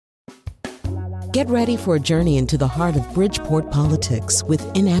Get ready for a journey into the heart of Bridgeport politics with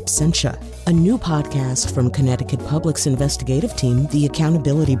In Absentia, a new podcast from Connecticut Public's investigative team, The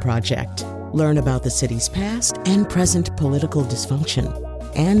Accountability Project. Learn about the city's past and present political dysfunction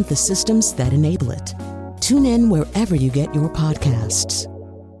and the systems that enable it. Tune in wherever you get your podcasts.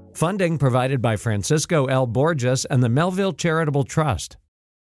 Funding provided by Francisco L. Borges and the Melville Charitable Trust.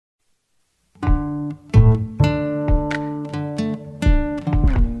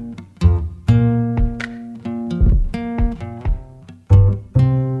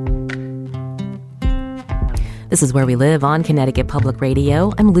 This is Where We Live on Connecticut Public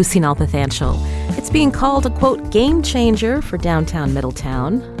Radio. I'm Lucy Nalpathanchel. It's being called a, quote, game changer for downtown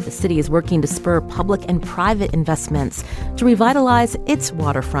Middletown. The city is working to spur public and private investments to revitalize its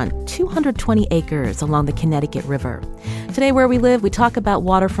waterfront, 220 acres along the Connecticut River. Today, Where We Live, we talk about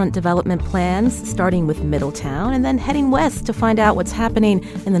waterfront development plans, starting with Middletown and then heading west to find out what's happening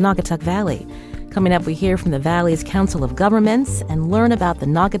in the Naugatuck Valley. Coming up, we hear from the Valley's Council of Governments and learn about the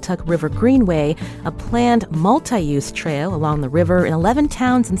Naugatuck River Greenway, a planned multi-use trail along the river in 11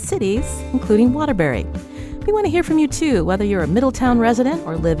 towns and cities, including Waterbury. We want to hear from you, too, whether you're a Middletown resident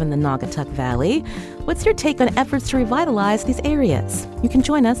or live in the Naugatuck Valley. What's your take on efforts to revitalize these areas? You can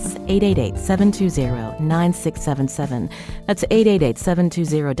join us, 888-720-9677. That's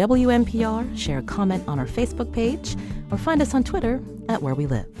 888-720-WNPR. Share a comment on our Facebook page or find us on Twitter at Where We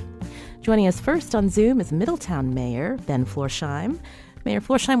Live. Joining us first on Zoom is Middletown Mayor Ben Florsheim. Mayor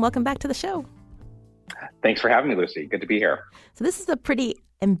Florsheim, welcome back to the show. Thanks for having me, Lucy. Good to be here. So this is a pretty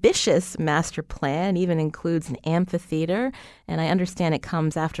ambitious master plan, even includes an amphitheater, and I understand it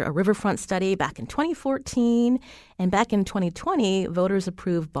comes after a riverfront study back in 2014, and back in 2020, voters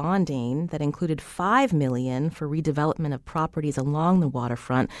approved bonding that included $5 million for redevelopment of properties along the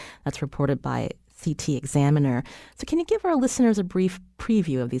waterfront. That's reported by CT Examiner. So can you give our listeners a brief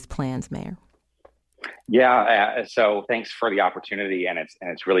preview of these plans, Mayor? Yeah, so thanks for the opportunity, and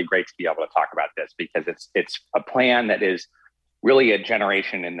it's really great to be able to talk about this because it's a plan that is really a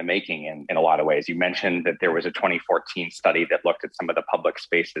generation in the making in a lot of ways. You mentioned that there was a 2014 study that looked at some of the public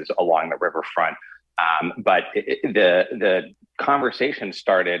spaces along the riverfront, but the conversation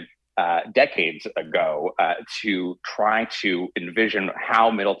started decades ago to try to envision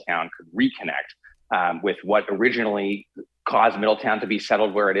how Middletown could reconnect with what originally caused Middletown to be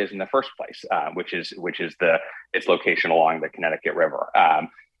settled where it is in the first place, which is its location along the Connecticut River.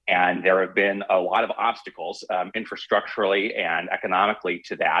 And there have been a lot of obstacles infrastructurally and economically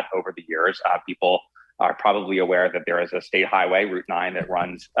to that over the years. People are probably aware that there is a state highway, Route 9, that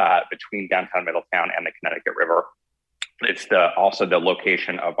runs between downtown Middletown and the Connecticut River. It's also the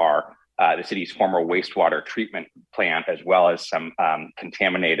location of the city's former wastewater treatment plant, as well as some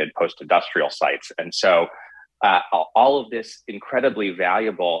contaminated post-industrial sites. And so all of this incredibly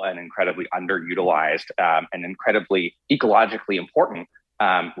valuable and incredibly underutilized and incredibly ecologically important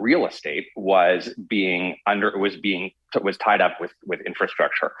real estate was tied up with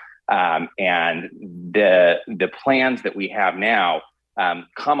infrastructure. And the plans that we have now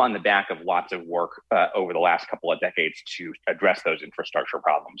come on the back of lots of work over the last couple of decades to address those infrastructure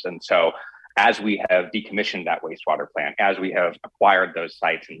problems. And so as we have decommissioned that wastewater plant, as we have acquired those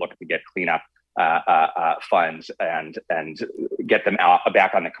sites and looked to get cleanup funds and get them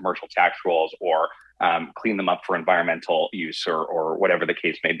back on the commercial tax rolls or clean them up for environmental use or whatever the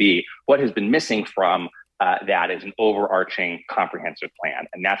case may be, what has been missing from that is an overarching comprehensive plan.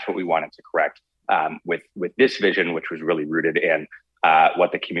 And that's what we wanted to correct with this vision, which was really rooted in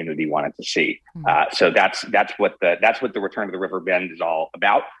what the community wanted to see. So that's what the Return to the River Bend is all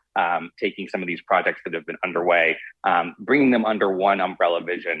about. Taking some of these projects that have been underway, bringing them under one umbrella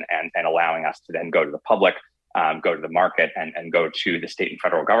vision and allowing us to then go to the public, go to the market and go to the state and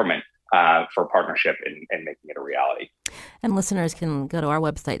federal government for partnership in making it a reality. And listeners can go to our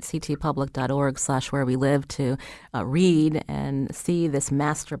website, ctpublic.org/where we live to read and see this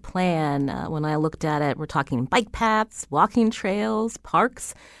master plan. When I looked at it, we're talking bike paths, walking trails,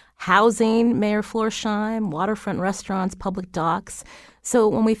 parks, housing, Mayor Florsheim, waterfront restaurants, public docks. So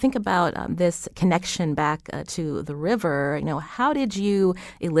when we think about this connection back to the river, how did you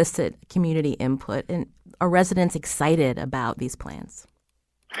elicit community input? And are residents excited about these plans?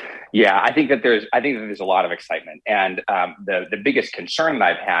 Yeah, I think that there's a lot of excitement, and the biggest concern that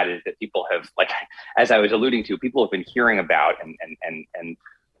I've had is that people have, as I was alluding to, people have been hearing about and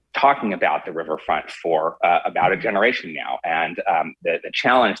talking about the riverfront for about a generation now, and the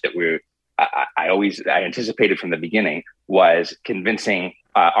challenge that I anticipated from the beginning was convincing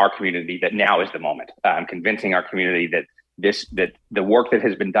our community that now is the moment, convincing our community that the work that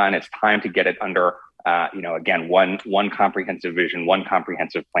has been done, it's time to get it under. Again, one comprehensive vision, one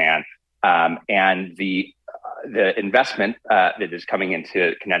comprehensive plan, And the investment that is coming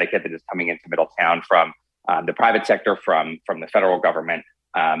into Connecticut, that is coming into Middletown from the private sector, from the federal government,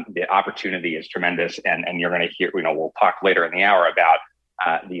 the opportunity is tremendous. And you're going to hear, we'll talk later in the hour about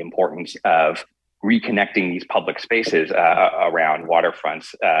the importance of reconnecting these public spaces around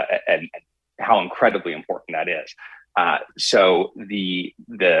waterfronts and how incredibly important that is. So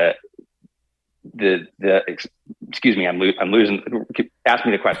excuse me, I'm losing. Ask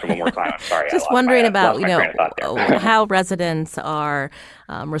me the question one more time. I'm sorry. Just wondering about how residents are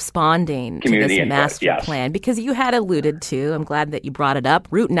responding to this master plan, because you had alluded to. I'm glad that you brought it up.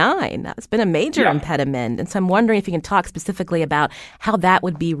 Route 9, that's been a major impediment, and so I'm wondering if you can talk specifically about how that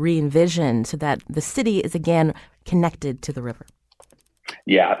would be re-envisioned so that the city is again connected to the river.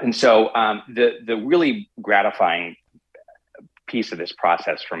 Yeah, and so the really gratifying piece of this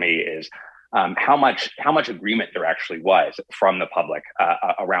process for me is how much agreement there actually was from the public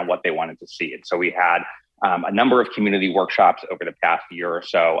around what they wanted to see. And so we had a number of community workshops over the past year or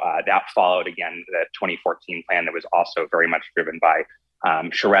so. That followed, again, the 2014 plan that was also very much driven by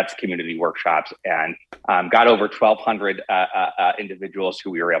Charette's community workshops, and got over 1,200 individuals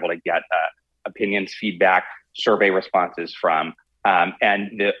who we were able to get opinions, feedback, survey responses from.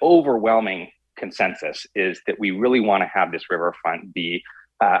 And the overwhelming consensus is that we really want to have this riverfront be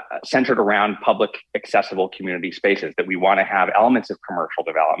centered around public accessible community spaces, that we want to have elements of commercial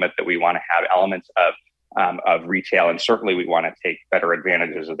development, that we want to have elements of retail, and certainly we want to take better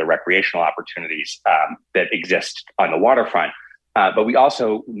advantages of the recreational opportunities that exist on the waterfront. But we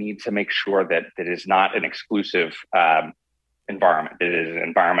also need to make sure that it is not an exclusive environment. It is an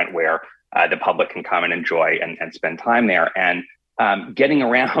environment where the public can come and enjoy and spend time there. And getting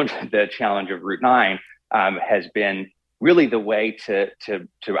around the challenge of Route 9 has been really the way to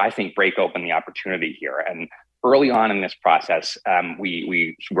I think break open the opportunity here. And early on in this process,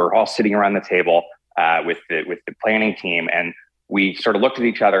 we were all sitting around the table with the planning team, and we sort of looked at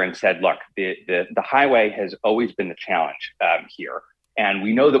each other and said, "Look, the highway has always been the challenge here, and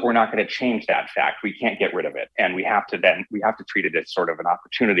we know that we're not going to change that fact. We can't get rid of it, and we have to treat it as sort of an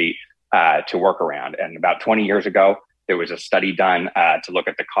opportunity to work around." And about 20 years ago, there was a study done to look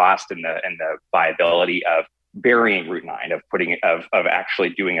at the cost and the viability of burying Route 9, of actually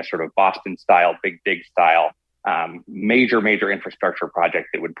doing a sort of Boston style, Big Dig style, major infrastructure project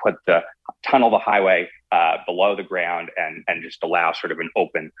that would tunnel the highway below the ground and just allow sort of an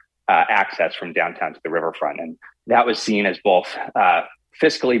open access from downtown to the riverfront. And that was seen as both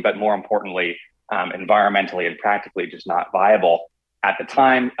fiscally, but more importantly, environmentally and practically just not viable at the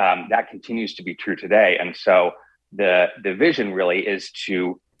time. That continues to be true today. And so the vision really is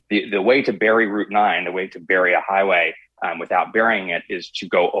the way to bury Route 9, the way to bury a highway without burying it, is to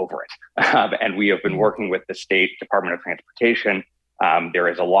go over it. And we have been working with the State Department of Transportation. There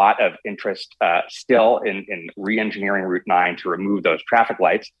is a lot of interest still in re-engineering Route 9 to remove those traffic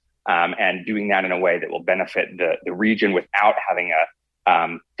lights and doing that in a way that will benefit the region without having a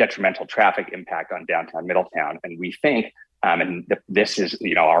detrimental traffic impact on downtown Middletown. And we think, this is,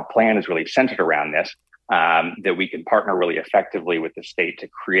 our plan is really centered around this, that we can partner really effectively with the state to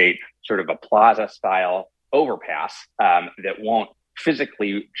create sort of a plaza-style overpass that won't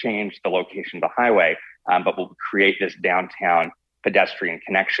physically change the location of the highway, but will create this downtown pedestrian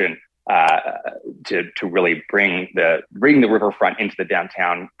connection to really bring the riverfront into the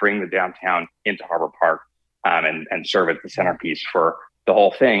downtown, bring the downtown into Harbor Park, and serve as the centerpiece for the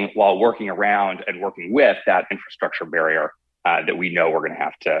whole thing, while working around and working with that infrastructure barrier that we know we're going to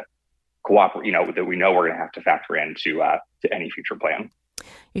have to cooperate, that we know we're going to have to factor into to any future plan.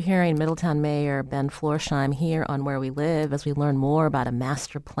 You're hearing Middletown Mayor Ben Florsheim here on Where We Live as we learn more about a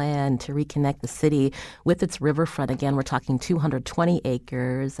master plan to reconnect the city with its riverfront. Again, we're talking 220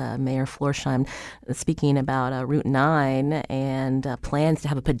 acres. Mayor Florsheim speaking about Route 9 and plans to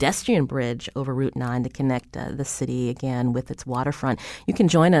have a pedestrian bridge over Route 9 to connect the city again with its waterfront. You can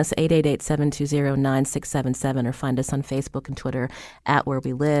join us 888-720-9677 or find us on Facebook and Twitter at Where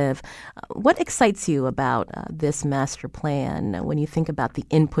We Live. What excites you about this master plan when you think about the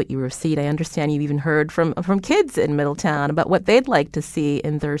input you received? I understand you've even heard from kids in Middletown about what they'd like to see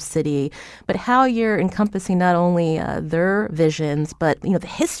in their city, but how you're encompassing not only their visions, but the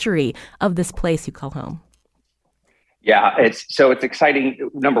history of this place you call home. Yeah, it's exciting.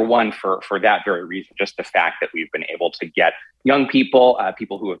 Number one, for that very reason, just the fact that we've been able to get young people,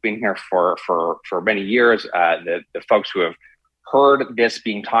 people who have been here for many years, the folks who have heard this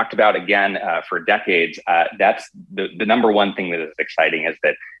being talked about again for decades. That's the number one thing that is exciting, is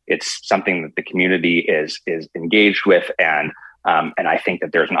that it's something that the community is engaged with, and I think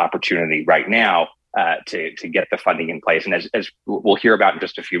that there's an opportunity right now to get the funding in place. And as we'll hear about in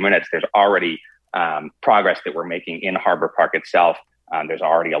just a few minutes, there's already progress that we're making in Harbor Park itself. There's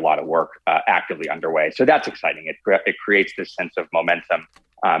already a lot of work actively underway. So that's exciting. It creates this sense of momentum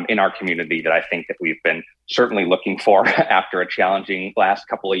in our community that I think that we've been certainly looking for after a challenging last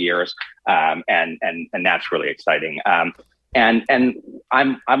couple of years. And that's really exciting. And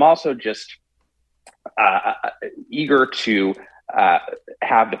I'm also just eager to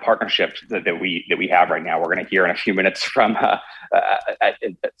have the partnerships that we have right now. We're going to hear in a few minutes from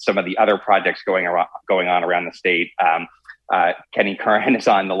some of the other projects going on around the state. Kenny Curran is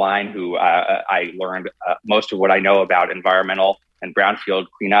on the line, who I learned most of what I know about environmental and brownfield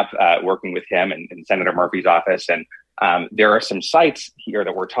cleanup working with him in Senator Murphy's office. And there are some sites here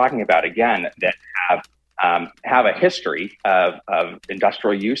that we're talking about, again, that have a history of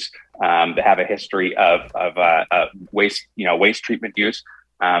industrial use, that have a history of waste treatment use,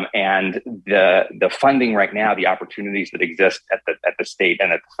 and the funding right now, the opportunities that exist at the state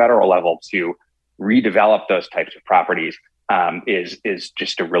and at the federal level to redevelop those types of properties is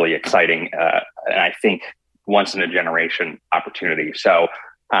just a really exciting and I think once in a generation opportunity. So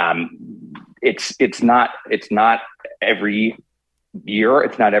it's not every year,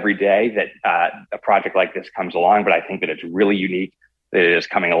 it's not every day that a project like this comes along, but I think that it's really unique that it is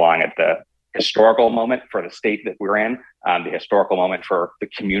coming along at the historical moment for the state that we're in, the historical moment for the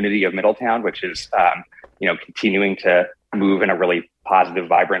community of Middletown, which is continuing to move in a really positive,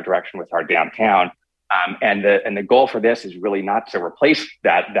 vibrant direction with our downtown. And the goal for this is really not to replace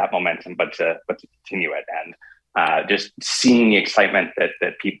that momentum, but to continue it. And just seeing the excitement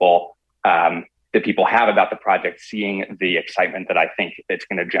that people have about the project, seeing the excitement that I think it's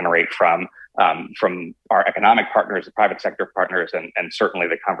going to generate from our economic partners, the private sector partners, and certainly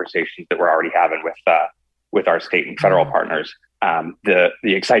the conversations that we're already having with our state and federal partners. The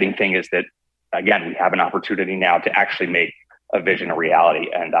exciting thing is that, again, we have an opportunity now to actually make a vision a reality.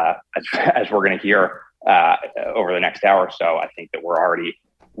 And as we're going to hear over the next hour or so, I think that we're already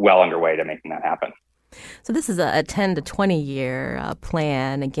well underway to making that happen. So this is a 10 to 20 year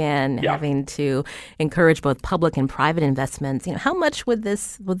plan, again, having to encourage both public and private investments. How much would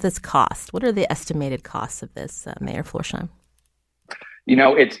this cost? What are the estimated costs of this, Mayor Florsheim?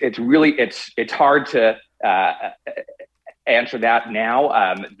 It's hard to answer that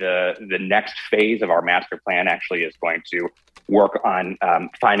now. The next phase of our master plan actually is going to work on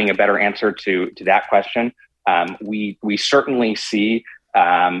finding a better answer to that question. We certainly see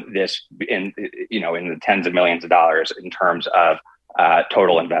this in the tens of millions of dollars in terms of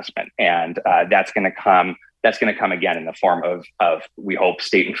total investment, and that's going to come again in the form of we hope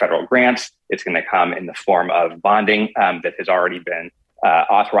state and federal grants. It's going to come in the form of bonding that has already been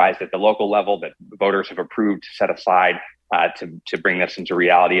authorized at the local level, that voters have approved to set aside to bring this into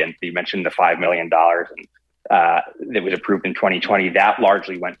reality. And you mentioned the $5 million that was approved in 2020. That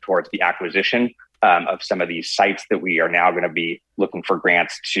largely went towards the acquisition of some of these sites that we are now going to be looking for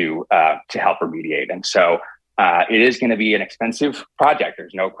grants to help remediate. And so it is going to be an expensive project.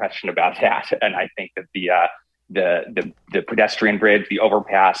 There's no question about that. And I think that the pedestrian bridge, the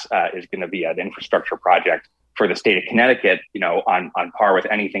overpass, is going to be an infrastructure project for the state of Connecticut, on par with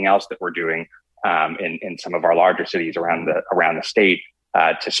anything else that we're doing in some of our larger cities around the state,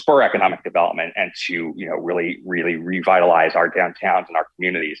 to spur economic development and to really revitalize our downtowns and our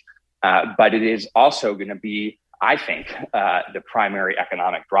communities. But it is also going to be, I think, the primary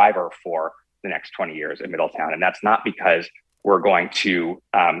economic driver for the next 20 years in Middletown. And that's not because we're going to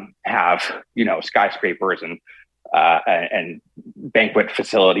have skyscrapers and banquet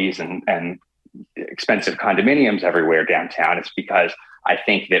facilities and expensive condominiums everywhere downtown. It's because I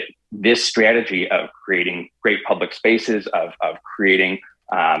think that this strategy of creating great public spaces, of creating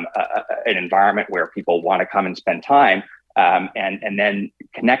an environment where people want to come and spend time, and then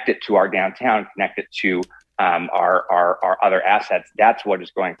connect it to our downtown, connect it to our other assets, that's what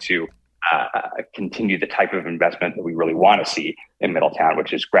is going to continue the type of investment that we really want to see in Middletown,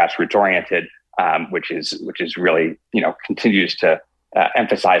 which is grassroots oriented, which is really continues to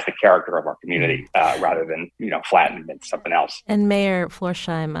emphasize the character of our community rather than flatten into something else. And Mayor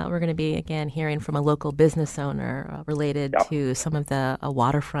Florsheim, we're going to be again hearing from a local business owner related to some of the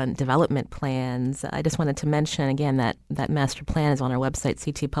waterfront development plans. I just wanted to mention again that master plan is on our website,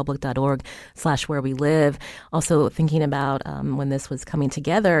 ctpublic.org/wherewelive. Also thinking about when this was coming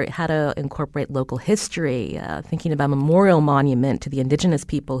together, how to incorporate local history, thinking about a memorial monument to the indigenous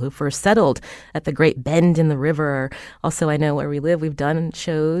people who first settled at the Great Bend in the river. Also, I know Where We Live, we've done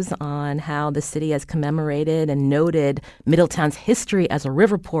shows on how the city has commemorated and noted Middletown's history as a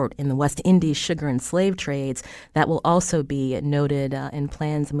river port in the West Indies sugar and slave trades. That will also be noted in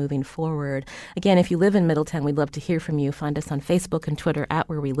plans moving forward. Again, if you live in Middletown, we'd love to hear from you. Find us on Facebook and Twitter at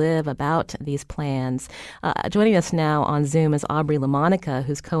Where We Live about these plans. Joining us now on Zoom is Aubrey LaMonica,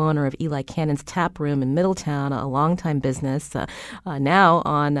 who's co-owner of Eli Cannon's Tap Room in Middletown, a longtime business now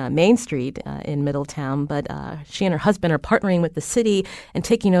on Main Street in Middletown. But she and her husband are partnering with the city and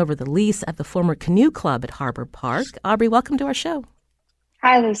taking over the lease at the former Canoe Club at Harbor Park. Aubrey, welcome to our show.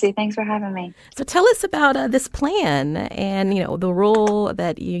 Hi, Lucy. Thanks for having me. So tell us about this plan and, the role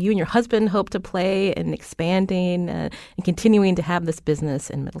that you and your husband hope to play in expanding and continuing to have this business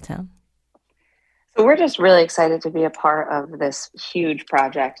in Middletown. So we're just really excited to be a part of this huge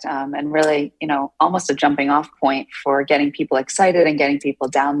project and really, almost a jumping off point for getting people excited and getting people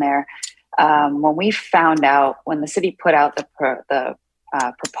down there. When we found out, when the city put out the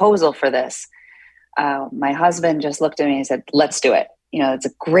proposal for this, my husband just looked at me and said, let's do it. It's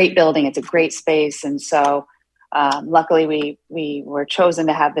a great building. It's a great space. And so luckily we were chosen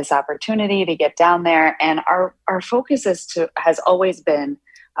to have this opportunity to get down there. And our focus has always been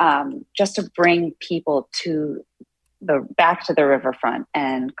just to bring people back to the riverfront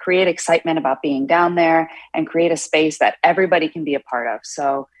and create excitement about being down there and create a space that everybody can be a part of.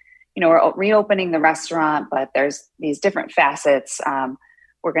 So, we're reopening the restaurant, but there's these different facets.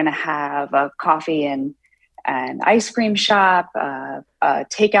 We're going to have a coffee and ice cream shop, a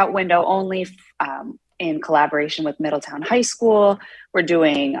takeout window only in collaboration with Middletown High School. We're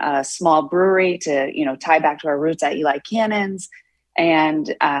doing a small brewery to, tie back to our roots at Eli Cannon's. And,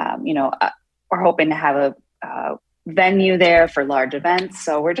 we're hoping to have a venue there for large events.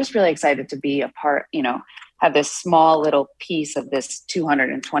 So we're just really excited to be a part, have this small little piece of this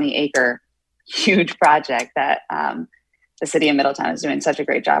 220-acre huge project that the city of Middletown is doing such a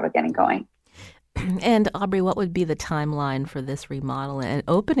great job of getting going. And Aubrey, what would be the timeline for this remodel and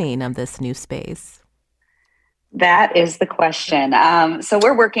opening of this new space? That is the question. So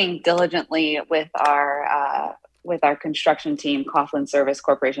we're working diligently with our construction team. Coughlin Service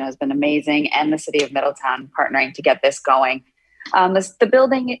Corporation has been amazing, and the city of Middletown partnering to get this going. The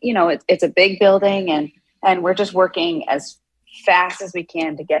building, it's a big building, and we're just working as fast as we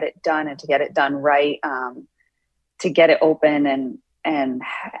can to get it done and to get it done right, to get it open and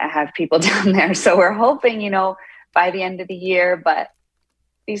have people down there. So we're hoping, by the end of the year, but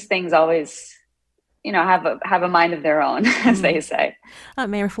these things always, have a mind of their own, as they say.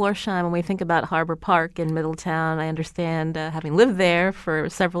 Mayor Florsheim, when we think about Harbor Park in Middletown, I understand having lived there for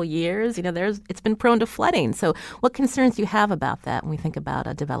several years, it's been prone to flooding. So what concerns do you have about that when we think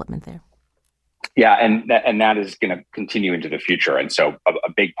about development there? Yeah, and that is going to continue into the future. And so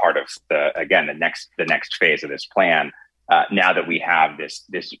a big part of the next phase of this plan, now that we have this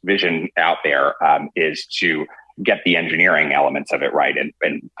vision out there, is to get the engineering elements of it right.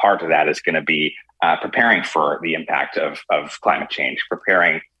 And part of that is going to be preparing for the impact of climate change,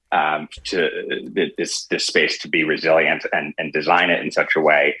 preparing this space to be resilient and design it in such a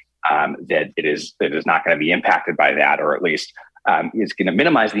way that it is not going to be impacted by that, or at least is going to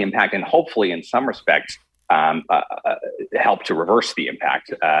minimize the impact and hopefully in some respects help to reverse the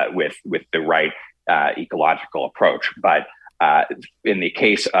impact with the right ecological approach. But in the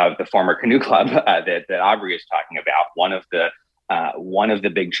case of the former Canoe Club that Aubrey is talking about, one of the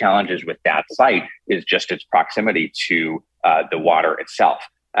big challenges with that site is just its proximity to the water itself,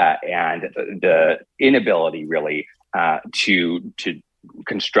 and the inability really to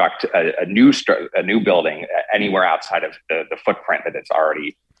construct a new building anywhere outside of the footprint that it's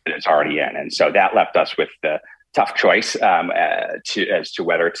already in. And so that left us with the tough choice as to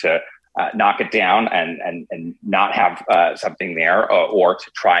whether to knock it down and not have something there, or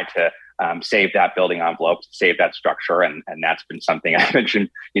to try to save that building envelope, save that structure. And that's been something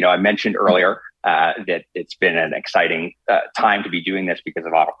I mentioned earlier, that it's been an exciting time to be doing this because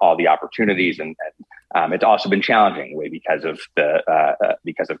of all the opportunities. And it's also been challenging because of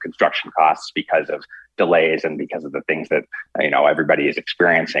because of construction costs, because of delays, and because of the things that, everybody is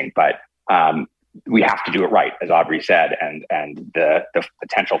experiencing. But we have to do it right, as Aubrey said, and the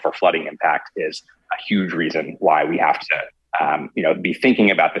potential for flooding impact is a huge reason why we have to be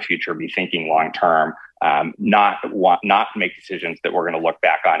thinking about the future, be thinking long term, not make decisions that we're going to look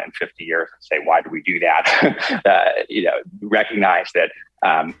back on in 50 years and say, why did we do that? Recognize that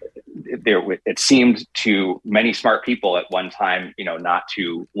it seemed to many smart people at one time, not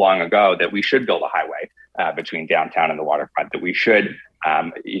too long ago, that we should build a highway between downtown and the waterfront, that we should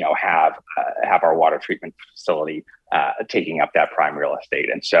have our water treatment facility taking up that prime real estate.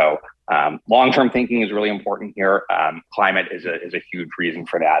 And so long-term thinking is really important here. Climate is a huge reason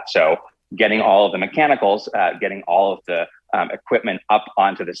for that. So getting all of the mechanicals, getting all of the equipment up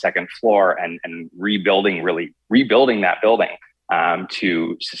onto the second floor and rebuilding that building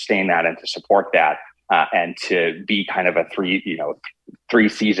to sustain that and to support that and to be kind of a three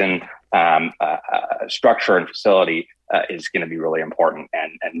season structure and facility is going to be really important.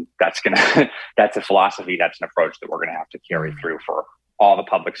 And that's a philosophy, that's an approach that we're going to have to carry through for all the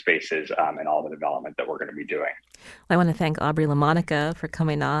public spaces and all the development that we're going to be doing. I want to thank Aubrey LaMonica for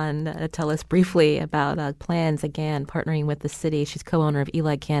coming on to tell us briefly about plans, again, partnering with the city. She's co-owner of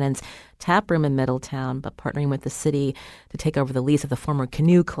Eli Cannon's Tap Room in Middletown, but partnering with the city to take over the lease of the former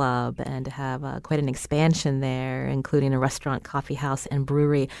Canoe Club and to have quite an expansion there, including a restaurant, coffee house, and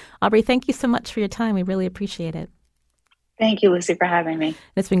brewery. Aubrey, thank you so much for your time. We really appreciate it. Thank you, Lucy, for having me.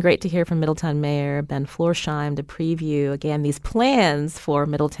 It's been great to hear from Middletown Mayor Ben Florsheim to preview, again, these plans for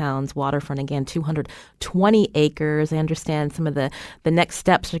Middletown's waterfront. Again, 220 acres. I understand some of the next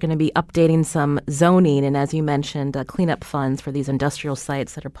steps are going to be updating some zoning and, as you mentioned, cleanup funds for these industrial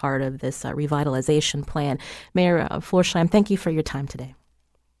sites that are part of this revitalization plan. Mayor Florsheim, thank you for your time today.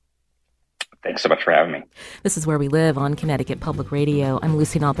 Thanks so much for having me. This is Where We Live on Connecticut Public Radio. I'm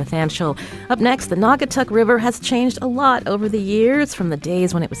Lucy Nalpathanchel. Up next, the Naugatuck River has changed a lot over the years from the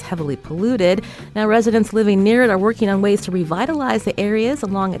days when it was heavily polluted. Now residents living near it are working on ways to revitalize the areas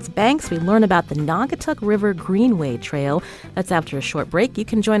along its banks. We learn about the Naugatuck River Greenway Trail. That's after a short break. You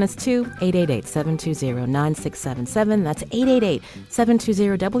can join us too, 888-720-9677. That's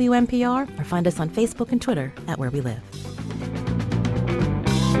 888-720-WNPR, or find us on Facebook and Twitter at Where We Live.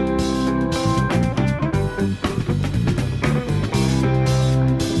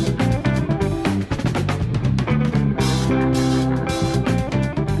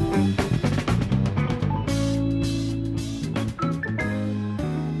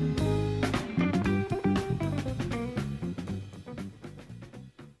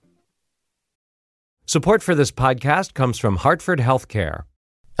 Support for this podcast comes from Hartford Healthcare.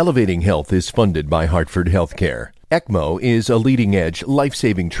 Elevating Health is funded by Hartford Healthcare. ECMO is a leading-edge,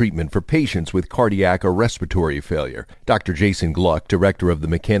 life-saving treatment for patients with cardiac or respiratory failure. Dr. Jason Gluck, director of the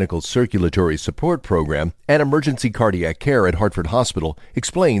Mechanical Circulatory Support Program and Emergency Cardiac Care at Hartford Hospital,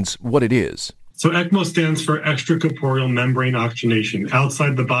 explains what it is. So ECMO stands for extracorporeal membrane oxygenation,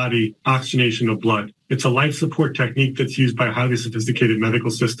 outside the body oxygenation of blood. It's a life support technique that's used by highly sophisticated medical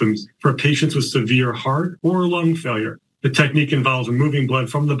systems for patients with severe heart or lung failure. The technique involves removing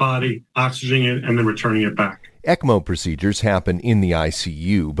blood from the body, oxygenating it, and then returning it back. ECMO procedures happen in the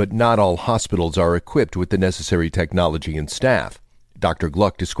ICU, but not all hospitals are equipped with the necessary technology and staff. Dr.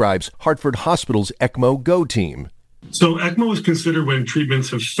 Gluck describes Hartford Hospital's ECMO Go team. So ECMO is considered when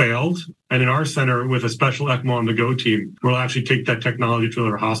treatments have failed. And in our center, with a special ECMO on the Go team, we'll actually take that technology to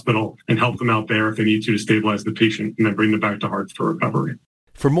their hospital and help them out there if they need to stabilize the patient and then bring them back to Hartford for recovery.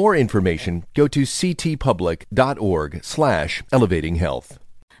 For more information, go to ctpublic.org/elevatinghealth.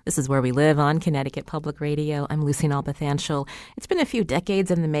 This is Where We Live on Connecticut Public Radio. I'm Lucy Nalpathanchel. It's been a few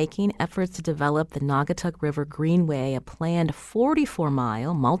decades in the making, efforts to develop the Naugatuck River Greenway, a planned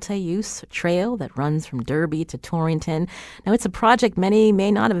 44-mile multi-use trail that runs from Derby to Torrington. Now, it's a project many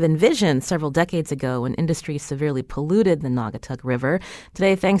may not have envisioned several decades ago when industry severely polluted the Naugatuck River.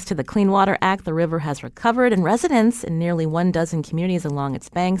 Today, thanks to the Clean Water Act, the river has recovered, and residents in nearly 12 communities along its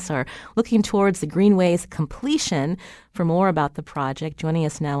banks are looking towards the Greenway's completion. For more about the project, joining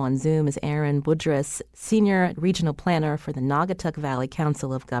us now on Zoom is Aaron Budrus, Senior Regional Planner for the Naugatuck Valley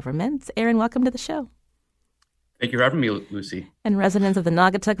Council of Governments. Aaron, welcome to the show. Thank you for having me, Lucy. And residents of the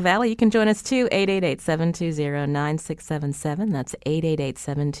Naugatuck Valley, you can join us too, 888-720-9677. That's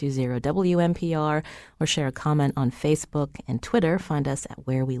 888-720-WNPR, or share a comment on Facebook and Twitter. Find us at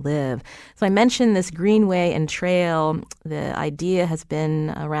Where We Live. So I mentioned this Greenway and Trail. The idea has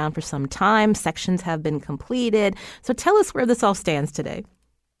been around for some time. Sections have been completed. So tell us where this all stands today.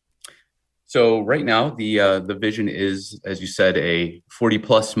 So right now, the vision is, as you said, a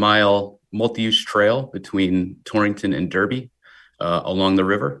 40-plus mile multi-use trail between Torrington and Derby along the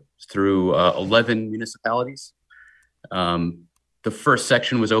river through 11 municipalities. The first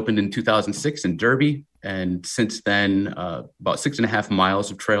section was opened in 2006 in Derby, and since then, about 6.5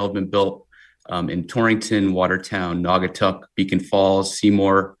 miles of trail have been built in Torrington, Watertown, Naugatuck, Beacon Falls,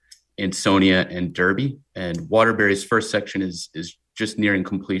 Seymour, Ansonia, and Derby. And Waterbury's first section is just nearing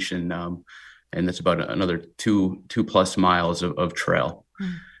completion, and that's about another two plus miles of trail.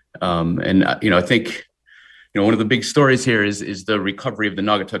 I think, one of the big stories here is the recovery of the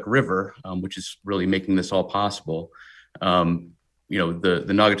Naugatuck River, which is really making this all possible. the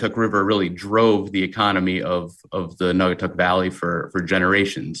Naugatuck River really drove the economy of the Naugatuck Valley for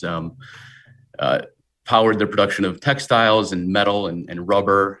generations. Powered the production of textiles and metal and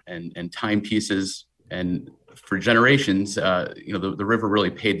rubber and timepieces. And for generations, the river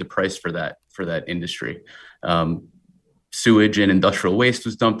really paid the price for that industry. Sewage and industrial waste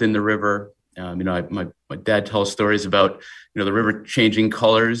was dumped in the river. My dad tells stories about, the river changing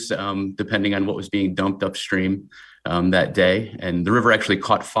colors depending on what was being dumped upstream that day. And the river actually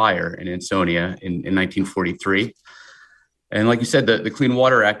caught fire in Ansonia in 1943. And like you said, the Clean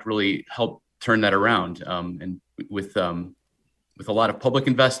Water Act really helped turn that around. And with a lot of public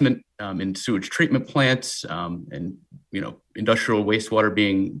investment in sewage treatment plants and industrial wastewater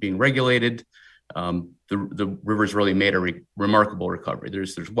being regulated, the river's really made a remarkable recovery.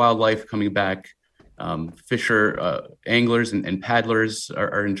 There's wildlife coming back. Fisher anglers and paddlers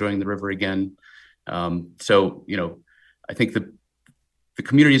are enjoying the river again. So I think the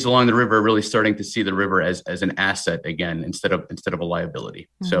communities along the river are really starting to see the river as an asset again instead of a liability.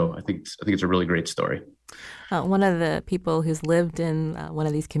 Mm-hmm. So I think it's a really great story. One of the people who's lived in one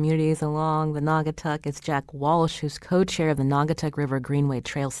of these communities along the Naugatuck is Jack Walsh, who's co-chair of the Naugatuck River Greenway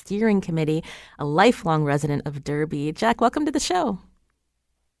Trail Steering Committee, a lifelong resident of Derby. Jack, welcome to the show.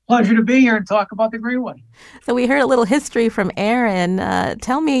 Pleasure to be here and talk about the Greenway. So we heard a little history from Aaron.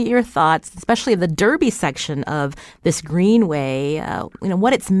 Tell me your thoughts, especially the Derby section of this Greenway,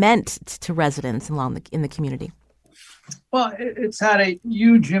 what it's meant to residents in the community. Well, it's had a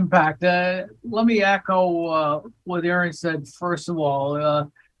huge impact. Let me echo what Aaron said, first of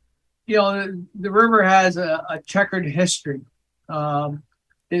all. The river has a checkered history.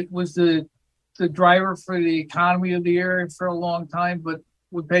 It was the driver for the economy of the area for a long time, but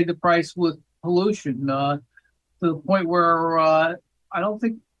we paid the price with pollution to the point where I don't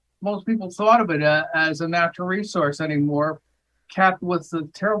think most people thought of it as a natural resource anymore, capped with the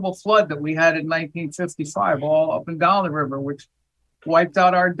terrible flood that we had in 1955 all up and down the river, which wiped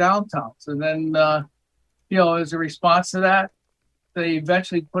out our downtowns. And then, as a response to that, they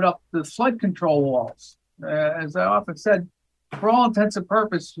eventually put up the flood control walls. As I often said, for all intents and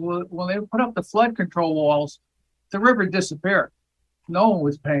purposes, when they put up the flood control walls, the river disappeared. No one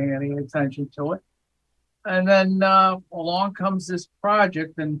was paying any attention to it. And then along comes this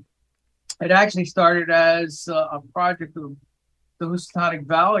project, and it actually started as a project of the Housatonic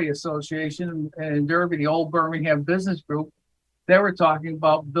Valley Association in Derby, the old Birmingham Business Group. They were talking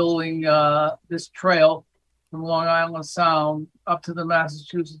about building this trail from Long Island Sound up to the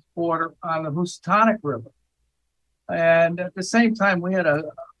Massachusetts border on the Housatonic River. And at the same time, we had a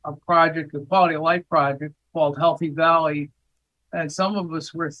project, a quality of life project called Healthy Valley. And some of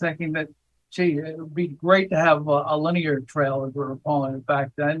us were thinking that, it would be great to have a linear trail, as we were calling it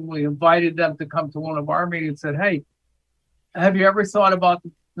back then. We invited them to come to one of our meetings and said, hey, have you ever thought about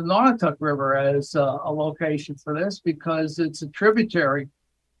the Naugatuck River as a location for this? Because it's a tributary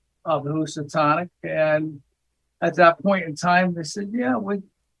of the Housatonic. And at that point in time, they said, yeah, we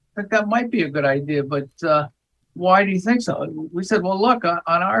think that might be a good idea. But why do you think so? We said, well, look, on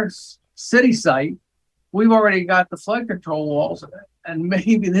our city site, we've already got the flood control walls, and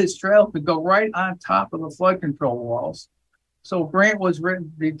maybe this trail could go right on top of the flood control walls. So a grant was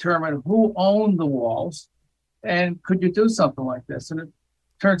written to determine who owned the walls and could you do something like this. And it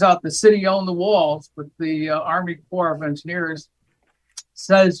turns out the city owned the walls, but the Army Corps of Engineers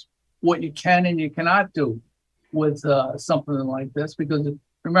says what you can and you cannot do with something like this, because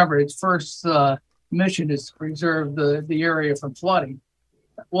remember, its first mission is to preserve the area from flooding.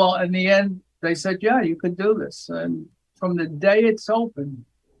 Well, in the end, they said, yeah, you could do this. And from the day it's open,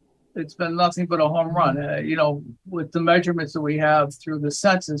 it's been nothing but a home run. With the measurements that we have through the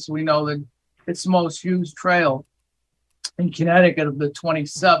census, we know that it's the most used trail in Connecticut of the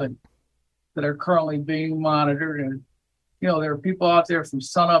 27 that are currently being monitored. And, there are people out there from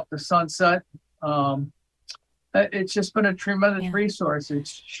sunup to sunset. It's just been a tremendous resource.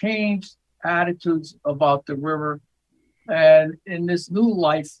 It's changed attitudes about the river. And in this new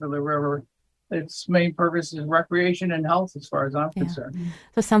life for the river, its main purpose is recreation and health, as far as I'm concerned.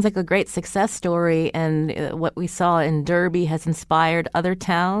 So it sounds like a great success story, and what we saw in Derby has inspired other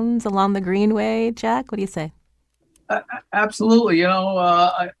towns along the Greenway. Jack, what do you say? Absolutely.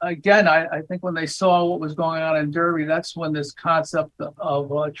 Again, I think when they saw what was going on in Derby, that's when this concept of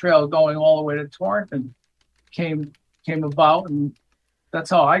a trail going all the way to Torrington came about, and that's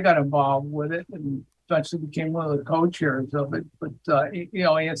how I got involved with it, and eventually became one of the co-chairs of it. But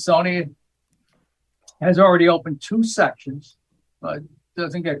Ansonia has already opened 2 sections.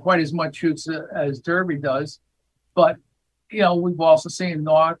 Doesn't get quite as much use as Derby does, but we've also seen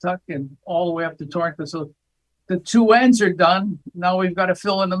Naugatuck and all the way up to Torrington. So the two ends are done. Now we've got to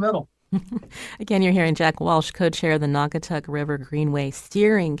fill in the middle. Again, you're hearing Jack Walsh, co-chair of the Naugatuck River Greenway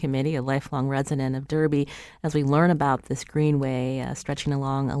Steering Committee, a lifelong resident of Derby, as we learn about this greenway stretching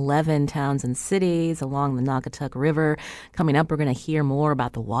along 11 towns and cities along the Naugatuck River. Coming up, we're going to hear more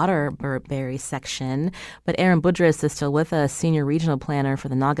about the Waterbury section. But Aaron Budrys is still with us, senior regional planner for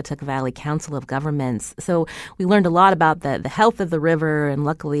the Naugatuck Valley Council of Governments. So we learned a lot about the health of the river, and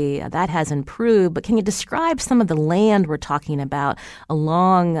luckily that has improved. But can you describe some of the land we're talking about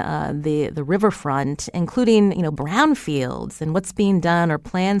along the riverfront, including, brownfields, and what's being done or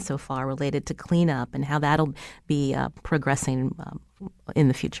planned so far related to cleanup and how that'll be progressing in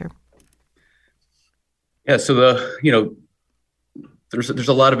the future? Yeah, so there's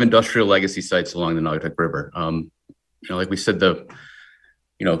a lot of industrial legacy sites along the Naugatuck River. Like we said, the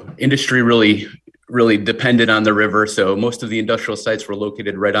industry really depended on the river, so most of the industrial sites were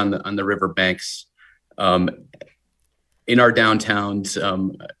located right on the river banks, in our downtowns,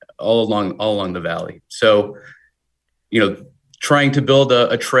 all along the valley. So, trying to build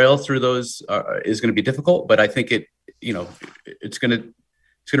a trail through those is going to be difficult, but I think it's going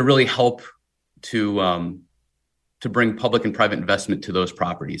to really help to bring public and private investment to those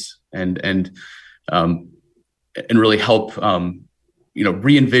properties and really help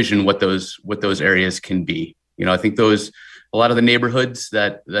re-envision what those areas can be. I think a lot of the neighborhoods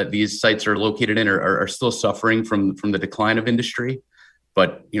that these sites are located in are still suffering from the decline of industry.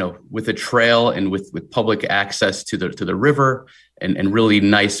 But, with a trail and with public access to the river and really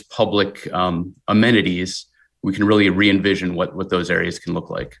nice public amenities, we can really re-envision what those areas can look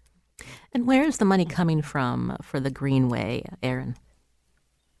like. And where is the money coming from for the Greenway, Aaron?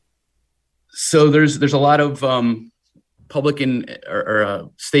 So there's a lot of public or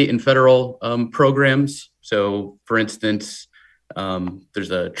state and federal programs. So, for instance,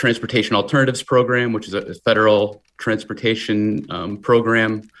 there's a Transportation Alternatives Program, which is a federal transportation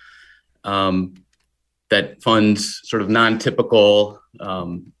program that funds sort of non-typical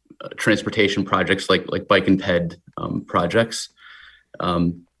transportation projects like bike and ped projects.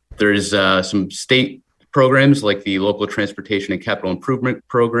 There's some state programs like the Local Transportation and Capital Improvement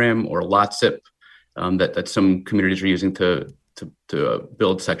Program, or LOTCIP, that some communities are using to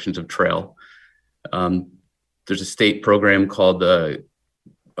build sections of trail. There's a state program called the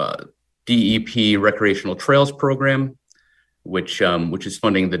DEP Recreational Trails Program, which is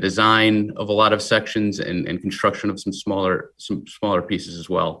funding the design of a lot of sections and construction of some smaller pieces as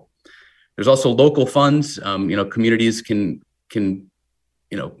well. There's also local funds. Communities can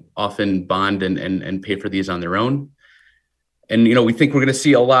often bond and pay for these on their own. And we think we're going to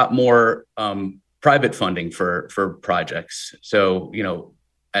see a lot more private funding for projects. So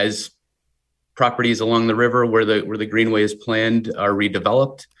as properties along the river where the greenway is planned are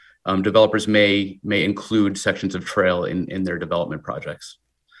redeveloped, developers may include sections of trail in their development projects.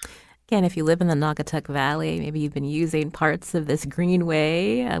 Again, if you live in the Naugatuck Valley, maybe you've been using parts of this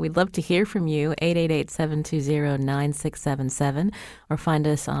greenway, we'd love to hear from you, 888-720-9677, or find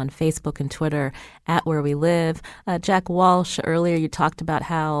us on Facebook and Twitter at Where We Live. Jack Walsh, earlier you talked about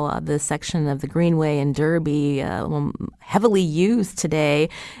how the section of the greenway in Derby heavily used today.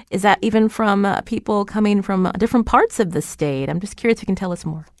 Is that even from people coming from different parts of the state? I'm just curious if you can tell us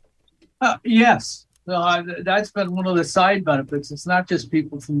more. Yes. That's been one of the side benefits. It's not just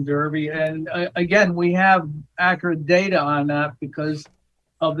people from Derby. And again, we have accurate data on that because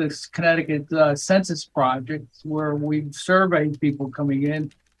of this Connecticut Census Project, where we've surveyed people coming in,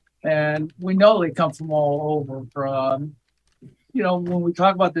 and we know they come from all over. When we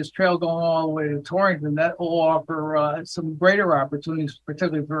talk about this trail going all the way to Torrington, that will offer some greater opportunities,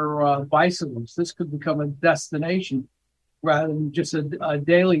 particularly for bicyclists. This could become a destination rather than just a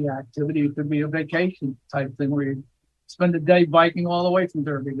daily activity. It could be a vacation type thing where you spend a day biking all the way from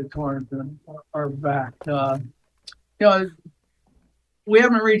Derby to Torrington or back. We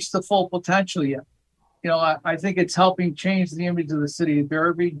haven't reached the full potential yet. I think it's helping change the image of the city of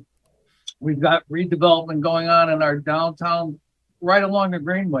Derby. We've got redevelopment going on in our downtown right along the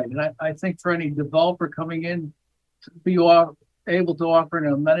Greenway. And I think for any developer coming in to be able to offer an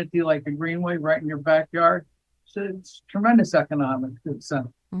amenity like a Greenway right in your backyard, it's tremendous economic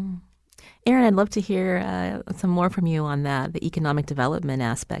incentive. Aaron, I'd love to hear some more from you on that, the economic development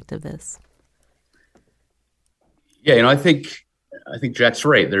aspect of this. Yeah, I think Jack's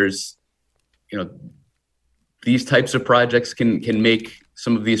right. There's, these types of projects can make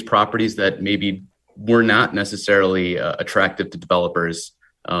some of these properties that maybe were not necessarily attractive to developers,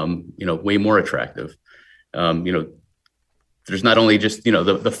 way more attractive. There's not only just,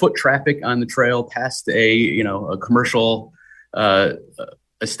 the foot traffic on the trail past a commercial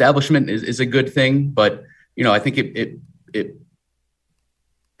establishment is a good thing, but I think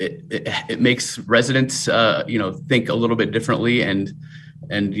it makes residents, think a little bit differently and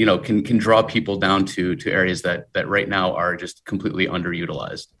can draw people down to areas that right now are just completely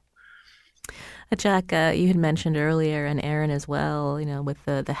underutilized. Jack, you had mentioned earlier, and Aaron as well, with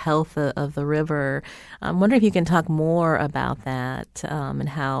the health of the river. I'm wondering if you can talk more about that and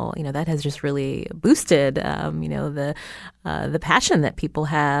how, that has just really boosted, the passion that people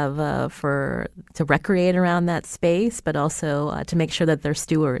have to recreate around that space, but also to make sure that they're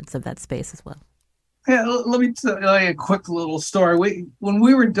stewards of that space as well. Yeah, let me tell you a quick little story. When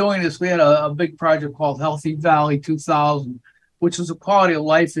we were doing this, we had a big project called Healthy Valley 2000, which was a quality of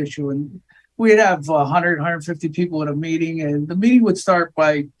life issue. And we'd have 100, 150 people at a meeting, and the meeting would start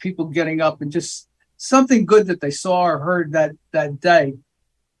by people getting up and just something good that they saw or heard that day.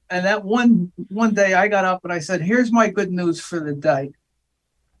 And that one day I got up and I said, here's my good news for the day.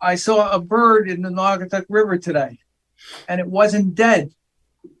 I saw a bird in the Naugatuck River today, and it wasn't dead.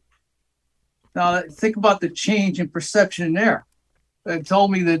 Now, think about the change in perception there. It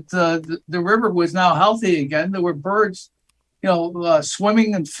told me that the river was now healthy again. There were birds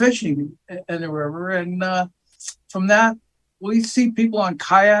swimming and fishing in the river. And from that, we see people on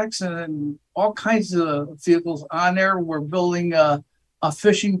kayaks and all kinds of vehicles on there. We're building a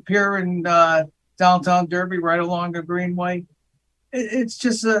fishing pier in downtown Derby right along the Greenway. It's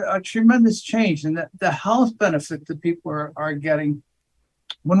just a tremendous change. And the health benefit that people are getting.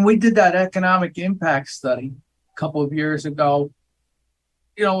 When we did that economic impact study a couple of years ago,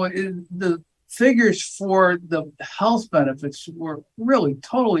 the figures for the health benefits were really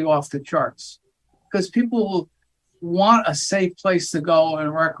totally off the charts because people want a safe place to go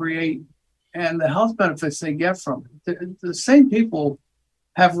and recreate, and the health benefits they get from it. The same people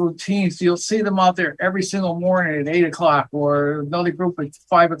have routines. You'll see them out there every single morning at 8 o'clock or another group at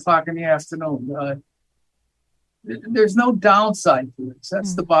 5 o'clock in the afternoon. There's no downside to it.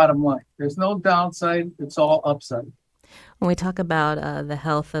 That's the bottom line. There's no downside. It's all upside. When we talk about the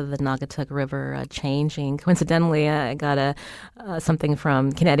health of the Naugatuck River changing, coincidentally, I got something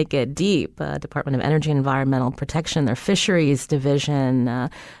from Connecticut Deep, Department of Energy and Environmental Protection, their fisheries division.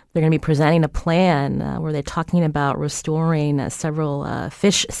 They're going to be presenting a plan where they're talking about restoring several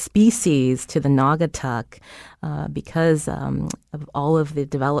fish species to the Naugatuck because of all of the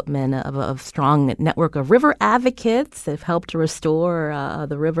development of a strong network of river advocates that have helped to restore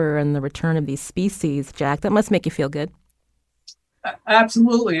the river and the return of these species. Jack, that must make you feel good.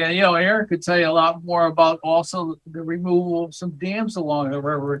 Absolutely. And, Aaron could tell you a lot more about also the removal of some dams along the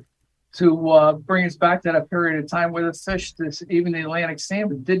river to bring us back to that period of time where the fish, even the Atlantic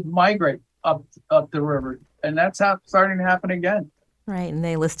salmon, did migrate up the river. And that's starting to happen again. Right, and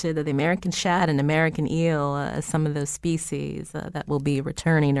they listed the American shad and American eel as some of those species that will be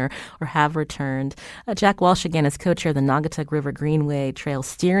returning or have returned. Jack Walsh, again, is co-chair of the Naugatuck River Greenway Trail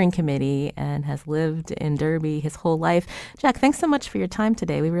Steering Committee and has lived in Derby his whole life. Jack, thanks so much for your time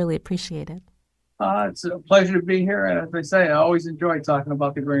today. We really appreciate it. It's a pleasure to be here. And as I say, I always enjoy talking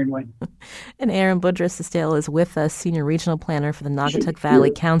about the Greenway. And Aaron Budrus still is with us, Senior Regional Planner for the Naugatuck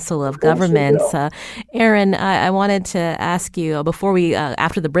Valley Council of Governments. Aaron, I wanted to ask you, before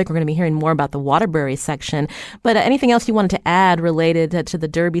after the break, we're going to be hearing more about the Waterbury section, but anything else you wanted to add related to the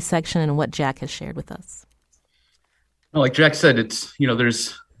Derby section and what Jack has shared with us? Well, like Jack said, it's,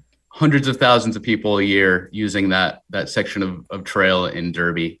 there's hundreds of thousands of people a year using that section of trail in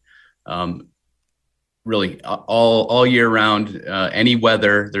Derby. Really all year round, any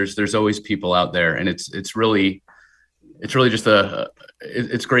weather, there's always people out there, and it's really just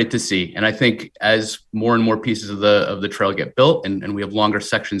it's great to see. And I think as more and more pieces of the trail get built and we have longer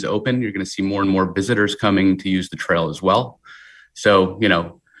sections open, you're going to see more and more visitors coming to use the trail as well. So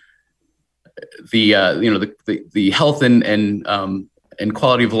the health and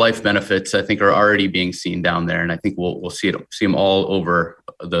quality of life benefits, I think, are already being seen down there, and I think we'll see them all over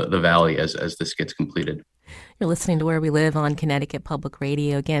the valley as this gets completed. You're listening to Where We Live on Connecticut Public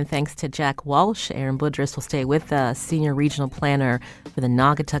Radio. Again, thanks to Jack Walsh. Aaron Budrus will stay with us, Senior Regional Planner for the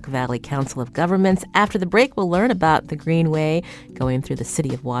Naugatuck Valley Council of Governments. After the break, we'll learn about the Greenway going through the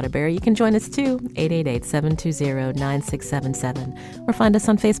city of Waterbury. You can join us too, 888-720-9677, or find us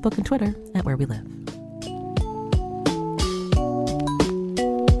on Facebook and Twitter at Where We Live.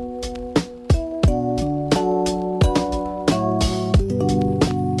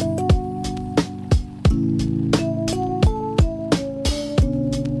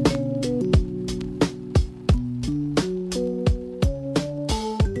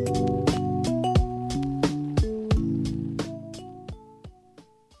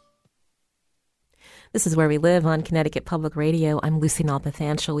 The This is Where We Live on Connecticut Public Radio. I'm Lucy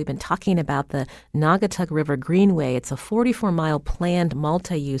Nalpathanchel. We've been talking about the Naugatuck River Greenway. It's a 44-mile planned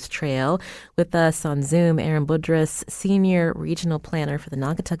multi-use trail. With us on Zoom, Aaron Budrus, Senior Regional Planner for the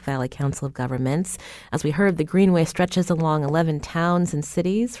Naugatuck Valley Council of Governments. As we heard, the Greenway stretches along 11 towns and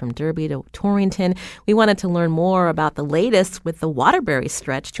cities from Derby to Torrington. We wanted to learn more about the latest with the Waterbury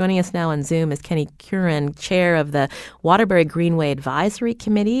stretch. Joining us now on Zoom is Kenny Curran, chair of the Waterbury Greenway Advisory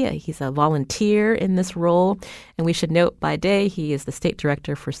Committee. He's a volunteer in this role. And we should note by day, he is the state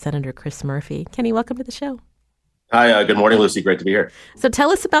director for Senator Chris Murphy. Kenny, welcome to the show. Hi, good morning, Lucy. Great to be here. So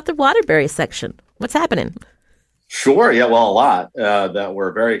tell us about the Waterbury section. What's happening? Sure. Yeah, well, a lot that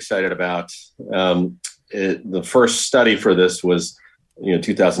we're very excited about. The first study for this was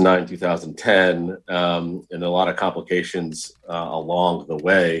 2009, 2010, and a lot of complications along the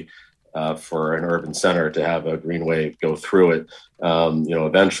way for an urban center to have a greenway go through it.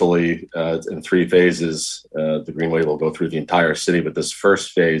 Eventually, in 3 phases, the greenway will go through the entire city. But this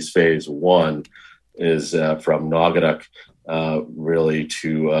first phase 1, is from Naugatuck really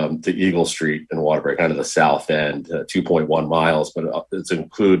to Eagle Street in Waterbury, kind of the south end, 2.1 miles. But it's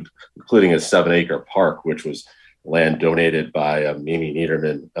including a 7-acre park, which was land donated by Mimi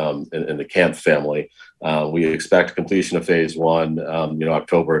Niederman and the Camp family. We expect completion of phase 1,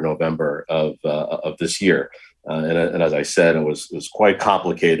 October and November of this year. And as I said, it was quite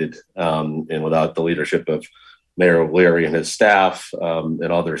complicated, and without the leadership of Mayor O'Leary and his staff and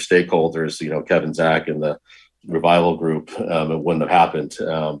other stakeholders, Kevin Zach and the Revival Group, it wouldn't have happened.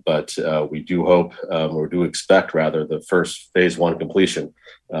 But we do hope, or do expect rather, the first phase 1 completion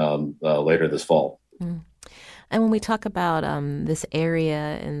later this fall. Mm. And when we talk about this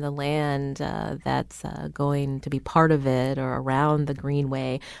area and the land that's going to be part of it or around the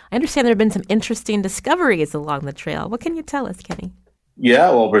Greenway, I understand there have been some interesting discoveries along the trail. What can you tell us, Kenny? Yeah,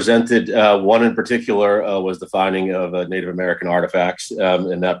 well, presented one in particular was the finding of Native American artifacts,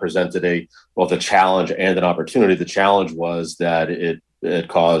 and that presented both a challenge and an opportunity. The challenge was that it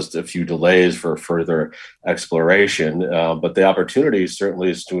caused a few delays for further exploration, but the opportunity certainly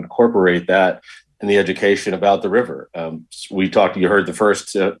is to incorporate that in the education about the river. You heard the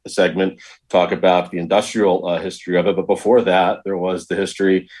first segment talk about the industrial history of it, but before that, there was the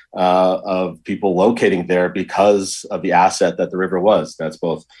history of people locating there because of the asset that the river was. That's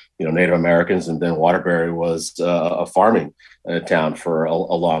both, Native Americans, and then Waterbury was a farming town for a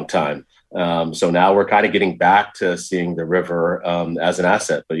long time. So now we're kind of getting back to seeing the river as an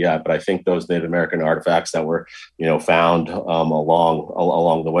asset. But I think those Native American artifacts that were, found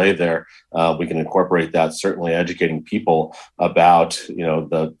along the way there, we can incorporate that, certainly educating people about,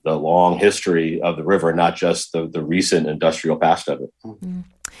 the long history of the river, not just the recent industrial past of it. Mm-hmm.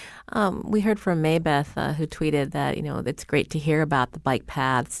 We heard from Maybeth, who tweeted that, it's great to hear about the bike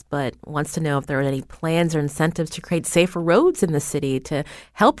paths, but wants to know if there are any plans or incentives to create safer roads in the city to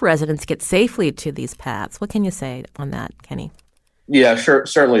help residents get safely to these paths. What can you say on that, Kenny? Yeah, sure.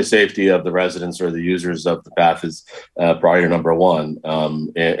 Certainly safety of the residents or the users of the path is priority number one.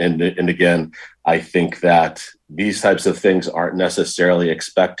 And again, I think that these types of things aren't necessarily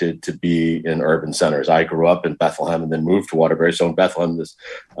expected to be in urban centers. I grew up in Bethlehem and then moved to Waterbury. So in Bethlehem, this,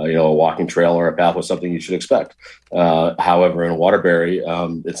 a walking trail or a path was something you should expect. However, in Waterbury,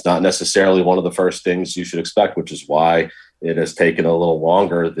 it's not necessarily one of the first things you should expect, which is why it has taken a little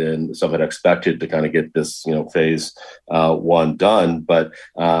longer than some had expected to kind of get this, phase 1 done. But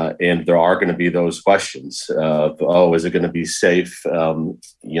and there are going to be those questions of, is it going to be safe,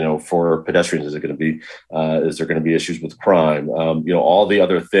 for pedestrians? Is it going to be? Is there going to be issues with crime? All the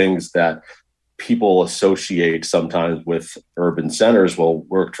other things that people associate sometimes with urban centers. Well,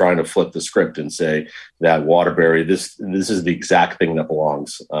 we're trying to flip the script and say that Waterbury, this is the exact thing that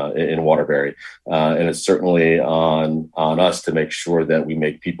belongs in Waterbury. And it's certainly on us to make sure that we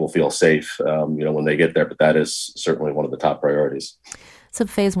make people feel safe, when they get there. But that is certainly one of the top priorities. So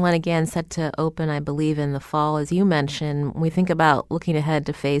phase 1, again, set to open, I believe, in the fall, as you mentioned. When we think about looking ahead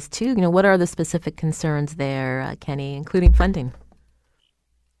to phase 2, what are the specific concerns there, Kenny, including funding?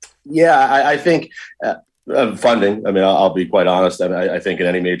 Yeah, I think funding. I mean, I'll be quite honest. I think in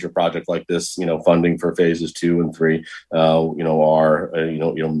any major project like this, funding for phases 2 and 3, are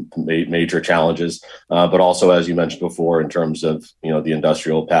major challenges. But also, as you mentioned before, in terms of the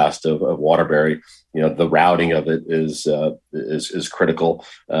industrial past of Waterbury, the routing of it is critical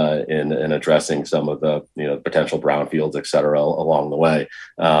in addressing some of the potential brownfields, et cetera, along the way.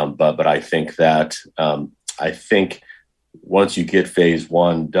 But I think that once you get phase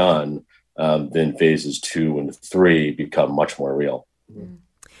 1 done, then phases 2 and 3 become much more real. Mm-hmm.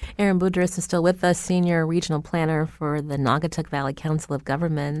 Aaron Boudris is still with us, Senior Regional Planner for the Naugatuck Valley Council of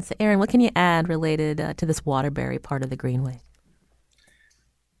Governments. Aaron, what can you add related to this Waterbury part of the Greenway?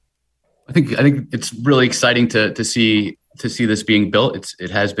 I think it's really exciting to see this being built. It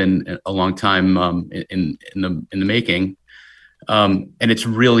has been a long time in the making, and it's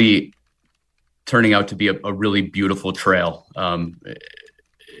really turning out to be a really beautiful trail.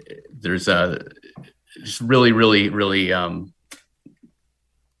 There's just really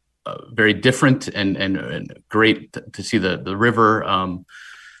very different and great to see the river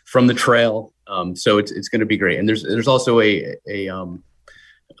from the trail. So it's going to be great. And there's also a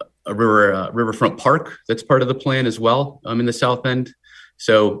riverfront park that's part of the plan as well in the south end.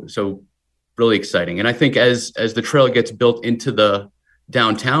 So really exciting. And I think as the trail gets built into the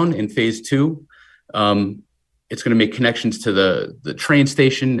downtown in phase 2, it's going to make connections to the train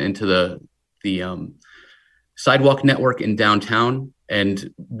station and to the sidewalk network in downtown,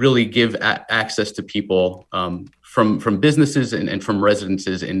 and really give access to people from businesses and from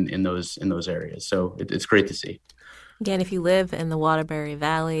residences in those areas. So it's great to see. Again, if you live in the Waterbury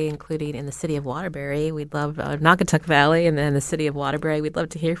Valley, including in the city of Waterbury, we'd love Naugatuck Valley and then the city of Waterbury, we'd love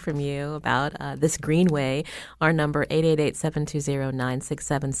to hear from you about this Greenway. Our number,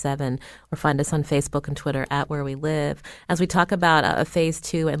 888-720-9677, or find us on Facebook and Twitter at Where We Live. As we talk about phase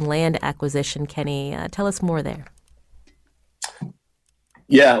 2 and land acquisition, Kenny, tell us more there.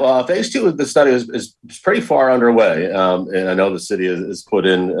 Yeah, well, phase 2 of the study is pretty far underway, and I know the city has put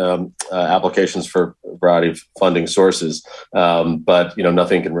in applications for a variety of funding sources, but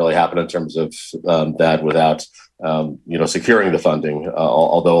nothing can really happen in terms of that without securing the funding.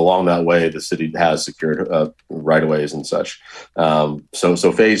 Although along that way, the city has secured right-of-ways and such.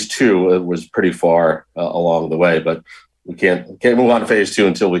 So phase 2 was pretty far along the way, but we can't move on to phase 2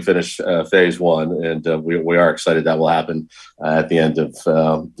 until we finish phase 1, and we are excited that will happen at the end of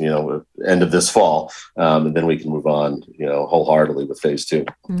end of this fall, and then we can move on wholeheartedly with phase 2.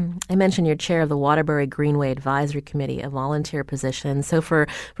 I mentioned you're chair of the Waterbury Greenway Advisory Committee, a volunteer position. So for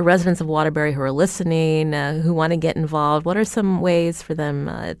residents of Waterbury who are listening, who want to get involved, what are some ways for them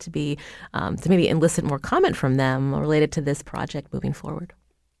to maybe elicit more comment from them related to this project moving forward?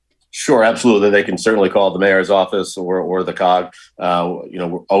 Sure, absolutely. They can certainly call the mayor's office or the COG.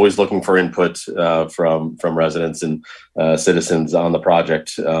 We're always looking for input from residents and citizens on the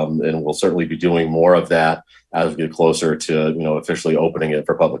project, and we'll certainly be doing more of that as we get closer to officially opening it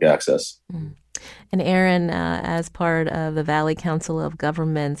for public access. And Aaron, as part of the Valley Council of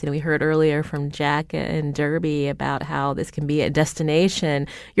Governments, we heard earlier from Jack in Derby about how this can be a destination.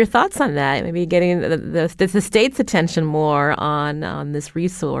 Your thoughts on that? Maybe getting the state's attention more on this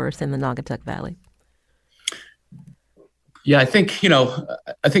resource in the Naugatuck Valley. Yeah, I think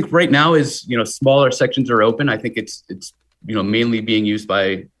right now is smaller sections are open. I think it's mainly being used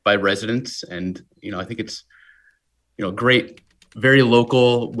by residents, and I think it's great. Very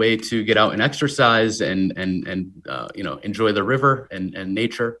local way to get out and exercise and enjoy the river and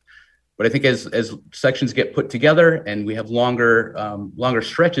nature. But I think as sections get put together and we have longer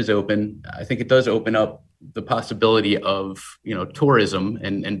stretches open, I think it does open up the possibility of tourism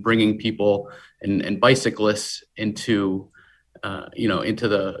and bringing people and bicyclists into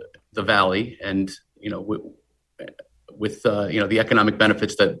the valley, and with the economic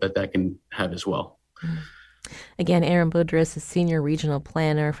benefits that can have as well. Again, Aaron Boudris is Senior Regional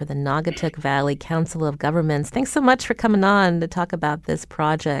Planner for the Naugatuck Valley Council of Governments. Thanks so much for coming on to talk about this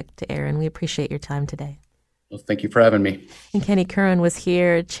project, Aaron. We appreciate your time today. Well, thank you for having me. And Kenny Curran was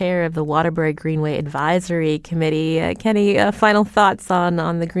here, chair of the Waterbury Greenway Advisory Committee. Kenny, final thoughts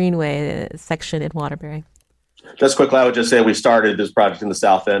on the Greenway section in Waterbury? Just quickly, I would just say we started this project in the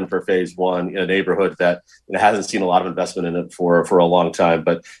South End for phase 1 in a neighborhood that hasn't seen a lot of investment in it for a long time.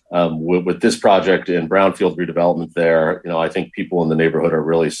 But with this project in brownfield redevelopment there, I think people in the neighborhood are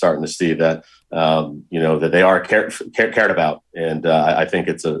really starting to see that, that they are cared about. And I think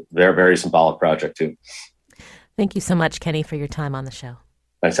it's a very, very symbolic project, too. Thank you so much, Kenny, for your time on the show.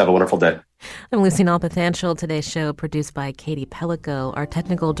 Thanks. Have a wonderful day. I'm Lucy Nalpathanchel. Today's show produced by Katie Pellico. Our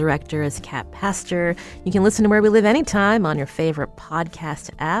technical director is Kat Pastor. You can listen to Where We Live anytime on your favorite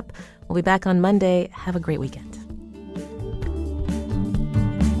podcast app. We'll be back on Monday. Have a great weekend.